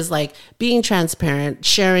line is like being transparent,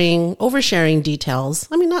 oversharing details.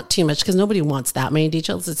 I mean, not too much because nobody wants that many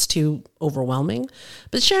details. It's too overwhelming.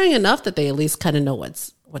 But sharing enough that they at least kind of know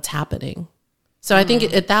what's happening. So I think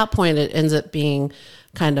at that point it ends up being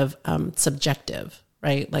kind of subjective,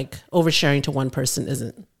 right? Like oversharing to one person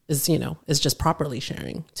is just properly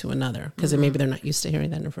sharing to another because maybe they're not used to hearing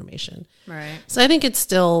that information. Right. So I think it's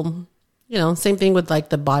still, same thing with like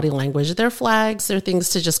the body language. They're flags, they're things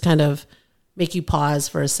to just kind of make you pause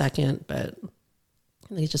for a second, but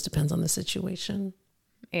I think it just depends on the situation.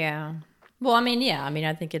 Yeah. Well,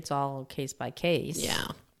 I think it's all case by case. Yeah.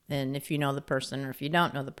 And if you know the person or if you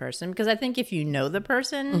don't know the person, because I think if you know the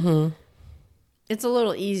person, it's a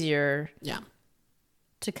little easier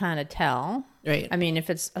to kind of tell. Right. I mean, if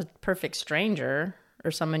it's a perfect stranger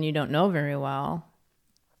or someone you don't know very well,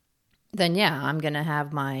 then I'm going to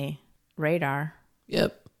have my radar.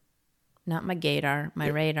 Yep. Not my gaydar, my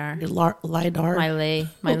radar. Your LiDAR. My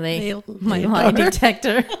lie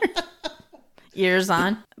detector. Ears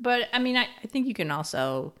on. But I think you can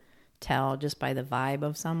also tell just by the vibe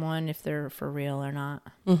of someone if they're for real or not.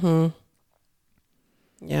 Yeah,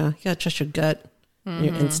 you gotta trust your gut,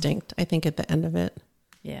 your instinct, I think, at the end of it.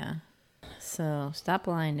 Yeah. So stop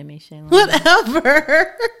lying to me, Shaylon.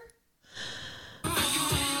 Whatever.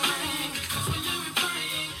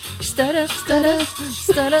 Stutter, stutter,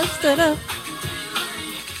 stutter, stutter.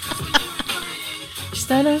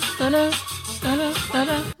 Stutter, stutter, stutter,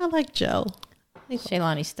 stutter. I like Joe.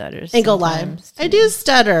 Shaylani stutters. Ain't go lie. sometimes, I too. do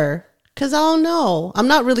stutter because I don't know. I'm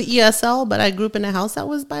not really ESL, but I grew up in a house that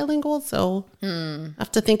was bilingual, so I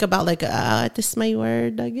have to think about this is my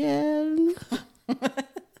word again.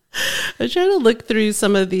 I try to look through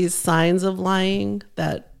some of these signs of lying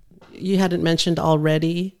that you hadn't mentioned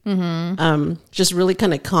already. Just really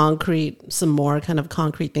kind of some more kind of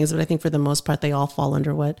concrete things, but I think for the most part, they all fall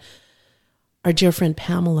under what our dear friend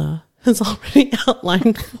Pamela has already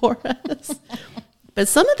outlined for us. But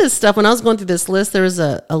some of this stuff, when I was going through this list, there was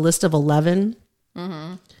a list of 11.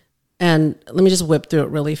 And let me just whip through it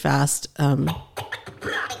really fast. Break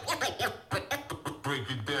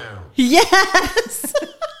it down. Yes.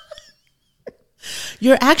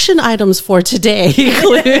 Your action items for today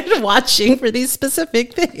include watching for these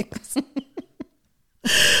specific things.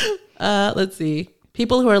 Let's see.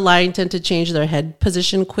 People who are lying tend to change their head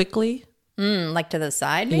position quickly. Like to the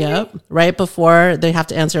side, maybe? Yep. Right before they have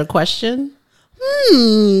to answer a question.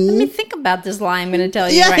 Let me think about this lie I'm going to tell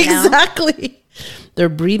you right now. Exactly. Their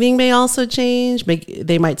breathing may also change.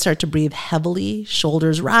 They might start to breathe heavily.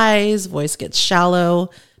 Shoulders rise. Voice gets shallow.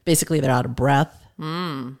 Basically, they're out of breath.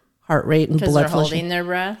 Heart rate and Because blood they're flushing. holding their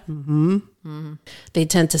breath. They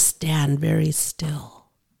tend to stand very still.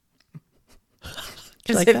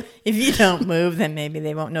 Because like that? if you don't move, then maybe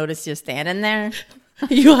they won't notice you standing there.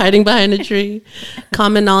 You hiding behind a tree.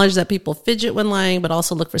 Common knowledge that people fidget when lying, but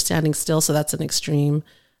also look for standing still. So that's an extreme.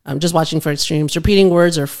 Just watching for extremes. Repeating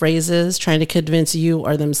words or phrases, trying to convince you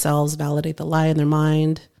or themselves, validate the lie in their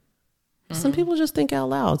mind. Some people just think out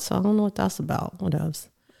loud. So I don't know what that's about. What else?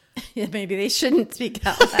 Yeah, maybe they shouldn't speak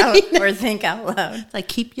out loud or think out loud. Like,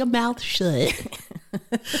 keep your mouth shut.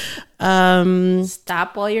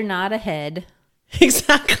 Stop while you're not ahead.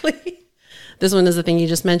 Exactly. This one is the thing you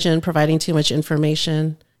just mentioned, providing too much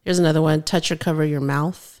information. Here's another one, touch or cover your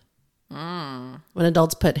mouth. When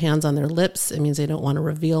adults put hands on their lips, it means they don't want to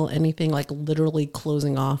reveal anything, like literally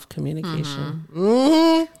closing off communication.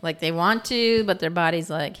 Like they want to, but their body's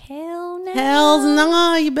like, hell no. Hells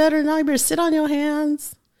no, you better sit on your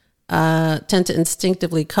hands. Tend to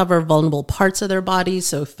instinctively cover vulnerable parts of their body,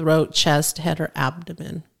 so throat, chest, head, or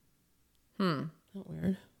abdomen. Isn't that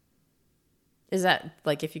weird? Is that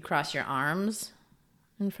like if you cross your arms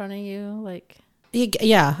in front of you? Like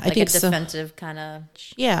Yeah, I like think a so. defensive kind of,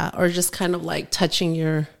 Yeah, or just kind of like touching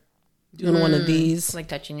doing one of these. like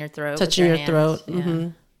touching your throat. Touching with your hands. throat.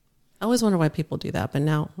 Yeah. I always wonder why people do that, but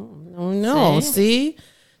now, oh no, see?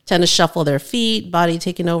 Tend to shuffle their feet, body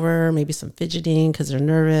taking over, maybe some fidgeting because they're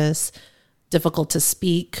nervous, difficult to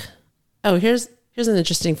speak. Oh, here's an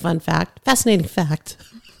interesting fascinating fact.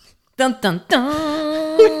 Dun, dun,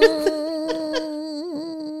 dun.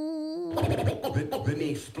 Let me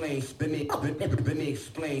explain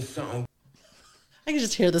something. I can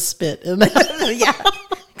just hear the spit in that. Yeah,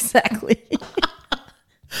 exactly.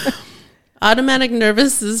 Automatic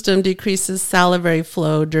nervous system decreases salivary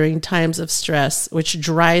flow during times of stress, which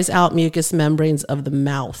dries out mucous membranes of the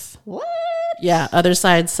mouth. What? Yeah, other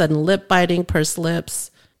side, sudden lip biting, pursed lips.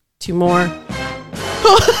 2 more.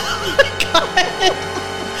 Oh my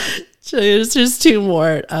God. So there's 2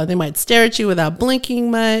 more. They might stare at you without blinking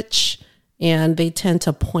much, and they tend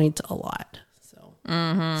to point a lot. So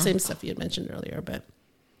same stuff you had mentioned earlier, but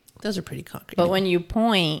those are pretty concrete. But when you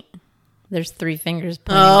point, there's 3 fingers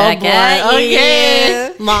pointing back at you.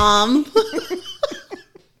 Okay, Mom.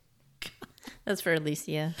 That's for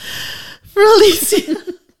Alicia. For Alicia.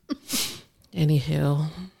 Anywho,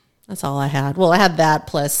 that's all I had. Well, I had that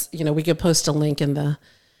plus, we could post a link in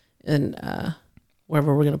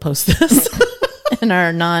wherever we're going to post this. In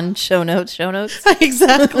our non-show notes.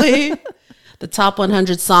 Exactly. The top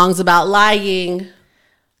 100 songs about lying.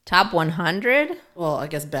 Top 100? Well, I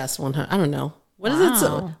guess best 100. I don't know. What is it?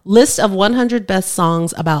 Wow. List of 100 best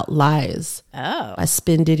songs about lies Oh. by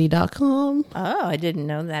spindiddy.com. Oh, I didn't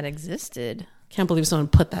know that existed. Can't believe someone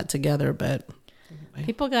put that together, but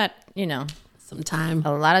People got, some time.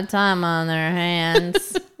 a lot of time on their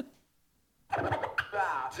hands.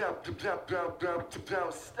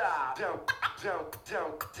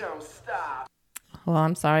 Well,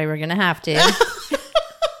 I'm sorry, we're going to have to.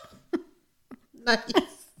 Nice.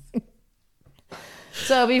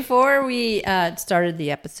 So before we started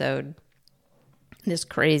the episode, this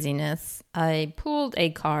craziness, I pulled a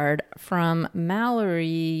card from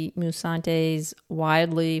Mallory Musante's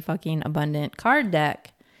wildly fucking abundant card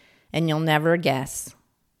deck, and you'll never guess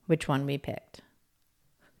which one we picked.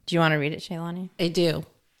 Do you want to read it, Shaylani? I do.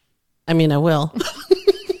 I mean, I will.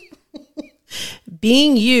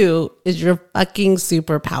 Being you is your fucking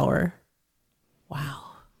superpower. Wow.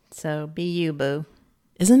 So be you, boo.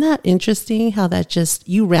 Isn't that interesting how that just,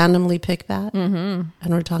 you randomly pick that? Mm-hmm.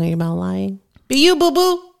 And we're talking about lying. Be you,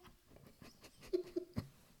 boo-boo.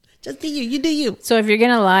 Just be you. You do you. So if you're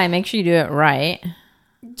going to lie, make sure you do it right.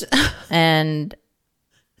 And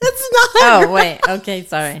It's not. oh, wait. Okay,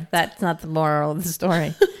 sorry. That's not the moral of the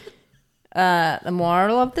story. The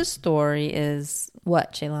moral of the story is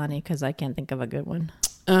what, Shaylani? Because I can't think of a good one.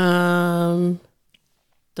 Don't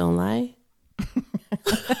lie.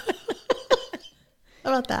 How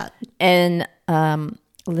about that? And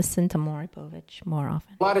listen to Maury Povich more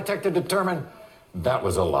often. Lie detector determined that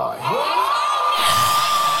was a lie.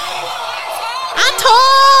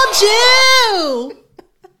 I told you.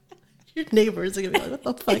 Your neighbors are gonna be like,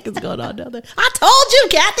 "What the fuck is going on down there?" I told you,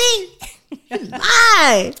 Kathy.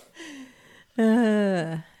 Lie.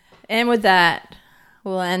 And with that,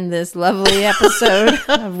 we'll end this lovely episode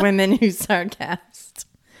of Women Who Sarcast.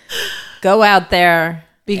 Go out there.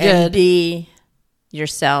 Be and good. Be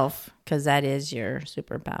yourself, because that is your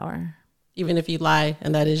superpower. Even if you lie,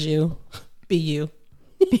 and that is you. Be you.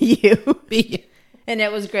 Be you. Be you. And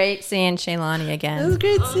it was great seeing Shaylani It again. was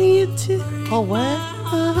great seeing you too. Oh, what?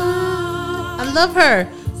 I love her.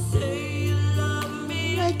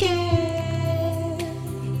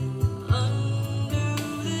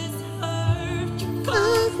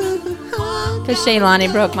 Because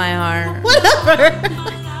Shaylani broke my heart. Whatever.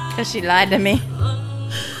 Because she lied to me.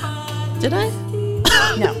 Did I?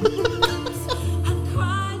 No.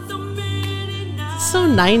 So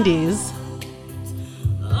 90s.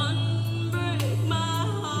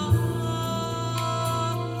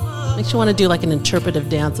 Makes you want to do like an interpretive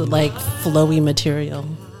dance with like flowy material.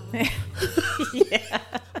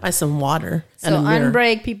 Buy some water and So a mirror.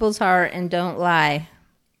 unbreak people's heart and don't lie.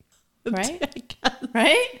 Right?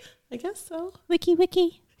 Right? I guess so. Wiki,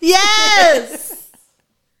 wiki. Yes!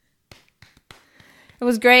 It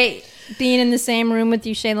was great being in the same room with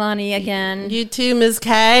you, Shaylani, again. You too, Ms.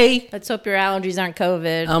 K. Let's hope your allergies aren't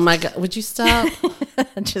COVID. Oh my God. Would you stop?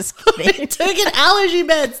 Just kidding. Taking allergy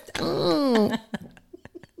meds. Mm.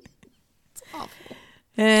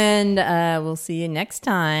 And we'll see you next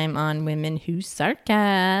time on Women Who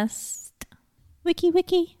Sarcast. Wiki,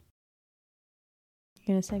 wiki. You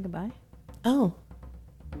gonna say goodbye? Oh.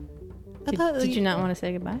 Did you not want to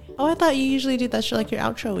say goodbye? Oh, I thought you usually do that shit like your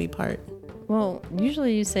outro-y part. Well,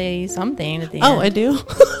 usually you say something at the Oh, end. I do?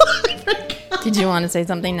 Did you want to say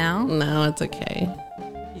something now? No, it's okay.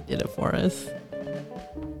 You did it for us.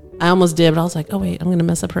 I almost did, but I was like, oh, wait, I'm going to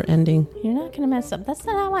mess up her ending. You're not gonna mess up. That's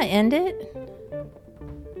not how I end it.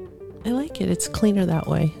 I like it. It's cleaner that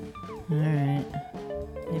way. All right.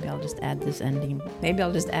 Maybe I'll just add this ending. Maybe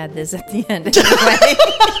I'll just add this at the end anyway.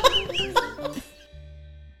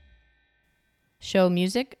 Show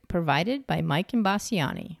music provided by Mike and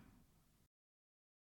Bassiani.